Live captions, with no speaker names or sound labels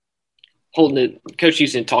Holton, Coach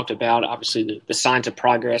Houston talked about obviously the signs of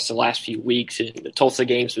progress the last few weeks in the Tulsa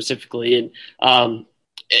game specifically. And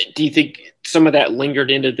do you think some of that lingered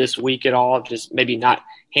into this week at all? Just maybe not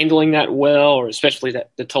handling that well, or especially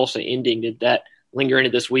that the Tulsa ending, did that linger into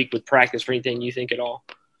this week with practice or anything you think at all?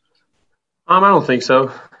 I don't think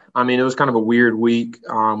so. I mean, it was kind of a weird week.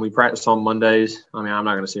 We practiced on Mondays. I mean, I'm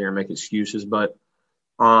not going to sit here and make excuses, but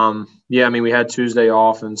yeah, I mean, we had Tuesday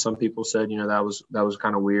off, and some people said, that was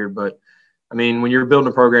kind of weird. But I mean, when you're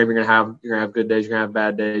building a program, you're gonna have good days, you're gonna have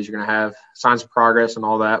bad days, you're gonna have signs of progress and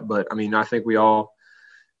all that. But I mean, I think we all,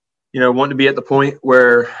 want to be at the point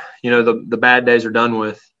where the bad days are done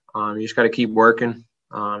with. You just got to keep working,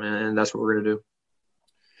 and that's what we're gonna do.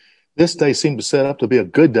 This day seemed to set up to be a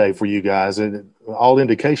good day for you guys, and all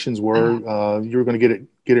indications were you were going to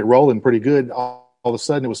get it rolling pretty good. All of a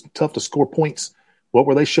sudden, it was tough to score points. What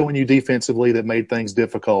were they showing you defensively that made things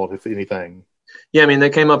difficult, if anything? Yeah, I mean, they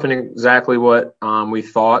came up in exactly what we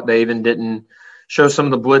thought. They even didn't show some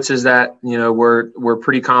of the blitzes that were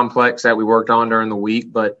pretty complex that we worked on during the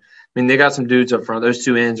week. But I mean, they got some dudes up front. Those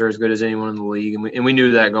two ends are as good as anyone in the league, and we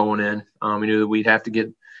knew that going in. We knew that we'd have to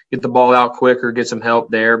get the ball out quicker, get some help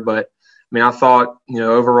there. But I mean, I thought,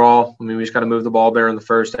 overall, I mean, we just got to move the ball better in the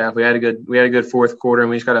first half. We had a good fourth quarter, and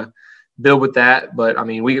we just got to build with that. But I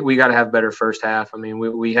mean, we got to have better first half. I mean,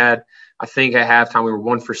 we had, I think at halftime we were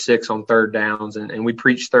 1 for 6 on third downs, and we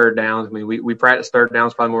preached third downs. I mean, we practiced third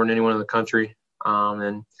downs probably more than anyone in the country.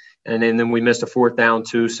 And then we missed a fourth down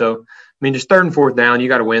too. So I mean, just third and fourth down, you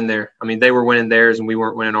got to win there. I mean, they were winning theirs and we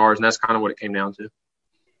weren't winning ours, and that's kind of what it came down to.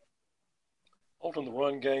 Holton, the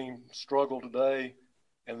run game struggled today,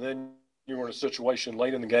 and then you were in a situation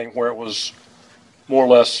late in the game where it was more or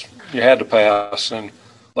less you had to pass, and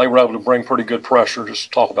they were able to bring pretty good pressure.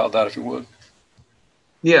 Just talk about that if you would.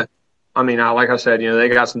 Yeah. I mean, like I said, they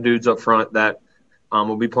got some dudes up front that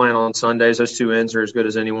will be playing on Sundays. Those two ends are as good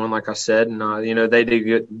as anyone, like I said. And, they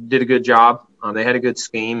did a good job. They had a good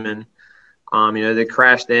scheme. And, they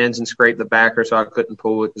crashed ends and scraped the backer, so I couldn't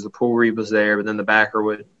pull it because the pull read was there. But then the backer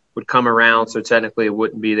would come around, so technically it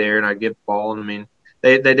wouldn't be there, and I'd give the ball. And, I mean,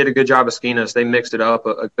 they did a good job of scheming us. They mixed it up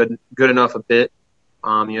a good enough a bit,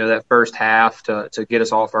 that first half to get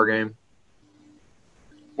us off our game.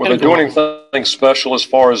 Were they doing anything special as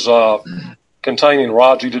far as containing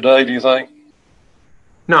Raji today, do you think?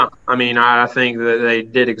 No. I mean, I think that they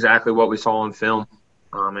did exactly what we saw on film.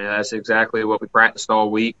 I mean, that's exactly what we practiced all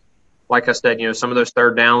week. Like I said, some of those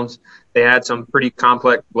third downs, they had some pretty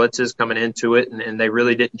complex blitzes coming into it, and they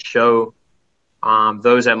really didn't show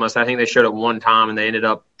those that much. I think they showed it one time, and they ended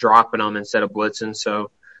up dropping them instead of blitzing.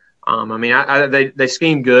 So, I mean, they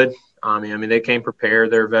schemed good. I mean, they came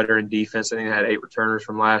prepared. They're a veteran defense. I think they had 8 returners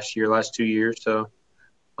from last 2 years. So,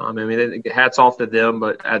 I mean, hats off to them.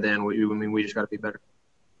 But at the end, we just got to be better.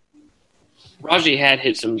 Raji had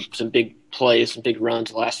hit some big plays, some big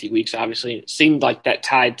runs the last few weeks, obviously. It seemed like that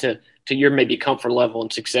tied to your maybe comfort level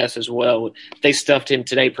and success as well. They stuffed him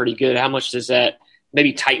today pretty good. How much does that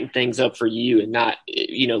maybe tighten things up for you and not,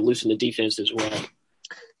 loosen the defense as well?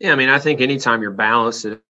 Yeah, I mean, I think anytime you're balanced,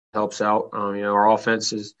 it helps out. Our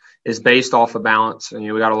offense is based off of balance. And,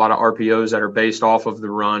 we got a lot of RPOs that are based off of the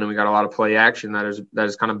run, and we got a lot of play action that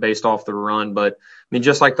is kind of based off the run. But, I mean,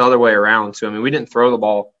 just like the other way around, too. I mean, we didn't throw the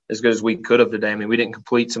ball as good as we could have today. I mean, we didn't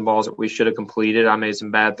complete some balls that we should have completed. I made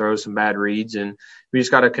some bad throws, some bad reads, and we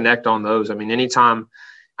just got to connect on those. I mean,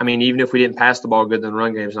 even if we didn't pass the ball good, then the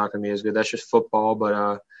run game is not going to be as good. That's just football.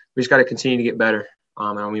 But we just got to continue to get better.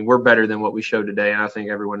 I mean, we're better than what we showed today, and I think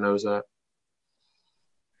everyone knows that.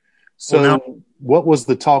 So what was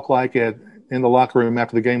the talk like in the locker room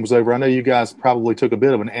after the game was over? I know you guys probably took a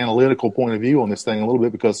bit of an analytical point of view on this thing a little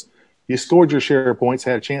bit because you scored your share of points,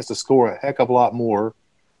 had a chance to score a heck of a lot more.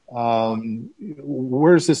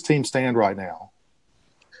 Where does this team stand right now?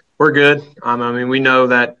 We're good. I mean, we know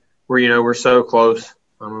that we're so close.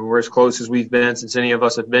 I mean, we're as close as we've been since any of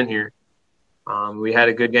us have been here. We had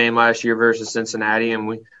a good game last year versus Cincinnati, and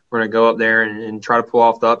we're going to go up there and try to pull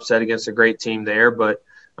off the upset against a great team there. But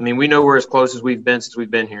I mean, we know we're as close as we've been since we've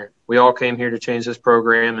been here. We all came here to change this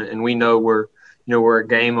program, and we know we're a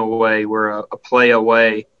game away, we're a play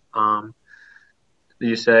away.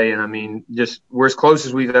 You say, and I mean, just we're as close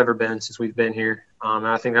as we've ever been since we've been here. And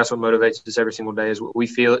I think that's what motivates us every single day is we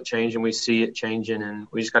feel it changing, we see it changing, and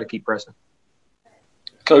we just got to keep pressing.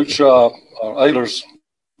 Coach Ahlers,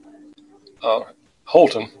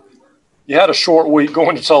 Holton, you had a short week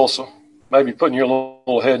going to Tulsa, maybe putting you a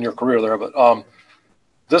little ahead in your career there, but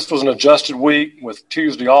this was an adjusted week with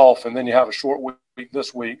Tuesday off, and then you have a short week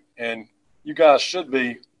this week, and you guys should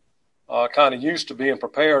be kind of used to being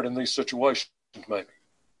prepared in these situations, maybe.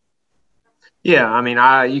 Yeah, I mean,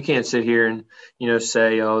 you can't sit here and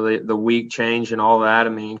say the week change and all that. I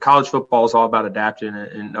mean, college football is all about adapting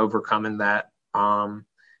and overcoming that. And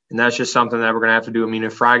that's just something that we're gonna have to do. I mean, a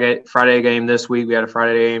Friday game this week, we had a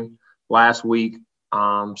Friday game last week.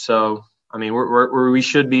 So I mean, we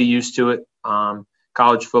should be used to it.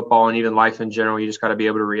 College football and even life in general, you just got to be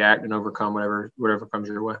able to react and overcome whatever comes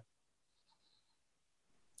your way.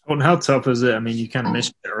 Well, how tough is it? I mean, you kind of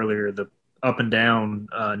mentioned it earlier, the up and down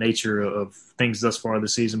nature of things thus far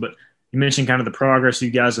this season, but you mentioned kind of the progress you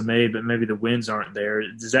guys have made, but maybe the wins aren't there.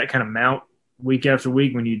 Does that kind of mount week after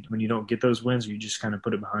week when you don't get those wins, or you just kind of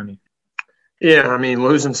put it behind you? Yeah, I mean,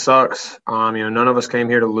 losing sucks. None of us came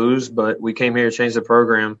here to lose, but we came here to change the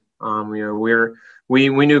program.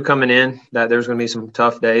 We knew coming in that there was going to be some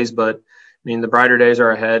tough days, but I mean, the brighter days are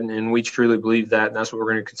ahead, and we truly believe that. And that's what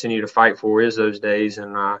we're going to continue to fight for is those days.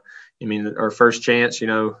 And I mean, our first chance,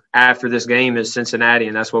 after this game is Cincinnati,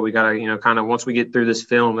 and that's what we got to, kind of once we get through this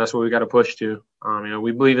film, that's what we got to push to.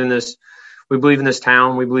 We believe in this. We believe in this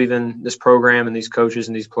town. We believe in this program and these coaches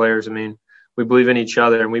and these players. I mean, we believe in each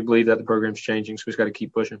other, and we believe that the program's changing. So we just got to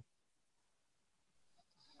keep pushing.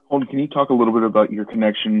 Holton, can you talk a little bit about your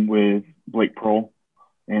connection with Blake Prohl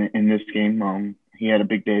in this game? He had a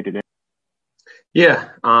big day today. Yeah,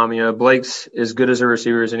 Blake's as good as a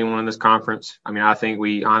receiver as anyone in this conference. I mean, I think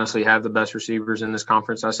we honestly have the best receivers in this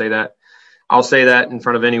conference. I'll say that in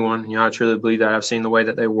front of anyone. I truly believe that. I've seen the way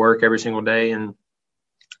that they work every single day, and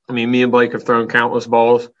I mean, me and Blake have thrown countless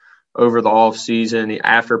balls over the off season.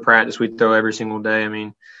 After practice, we throw every single day. I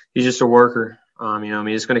mean, he's just a worker.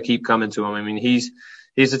 It's going to keep coming to him. I mean, he's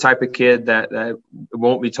the type of kid that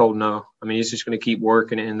won't be told no. I mean, he's just going to keep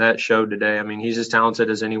working, and that showed today. I mean, he's as talented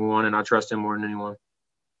as anyone, and I trust him more than anyone.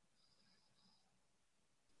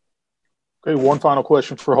 Okay, one final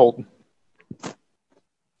question for Holton.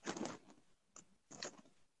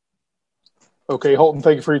 Okay, Holton,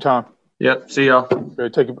 thank you for your time. Yep, see y'all.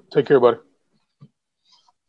 Okay, take care, buddy.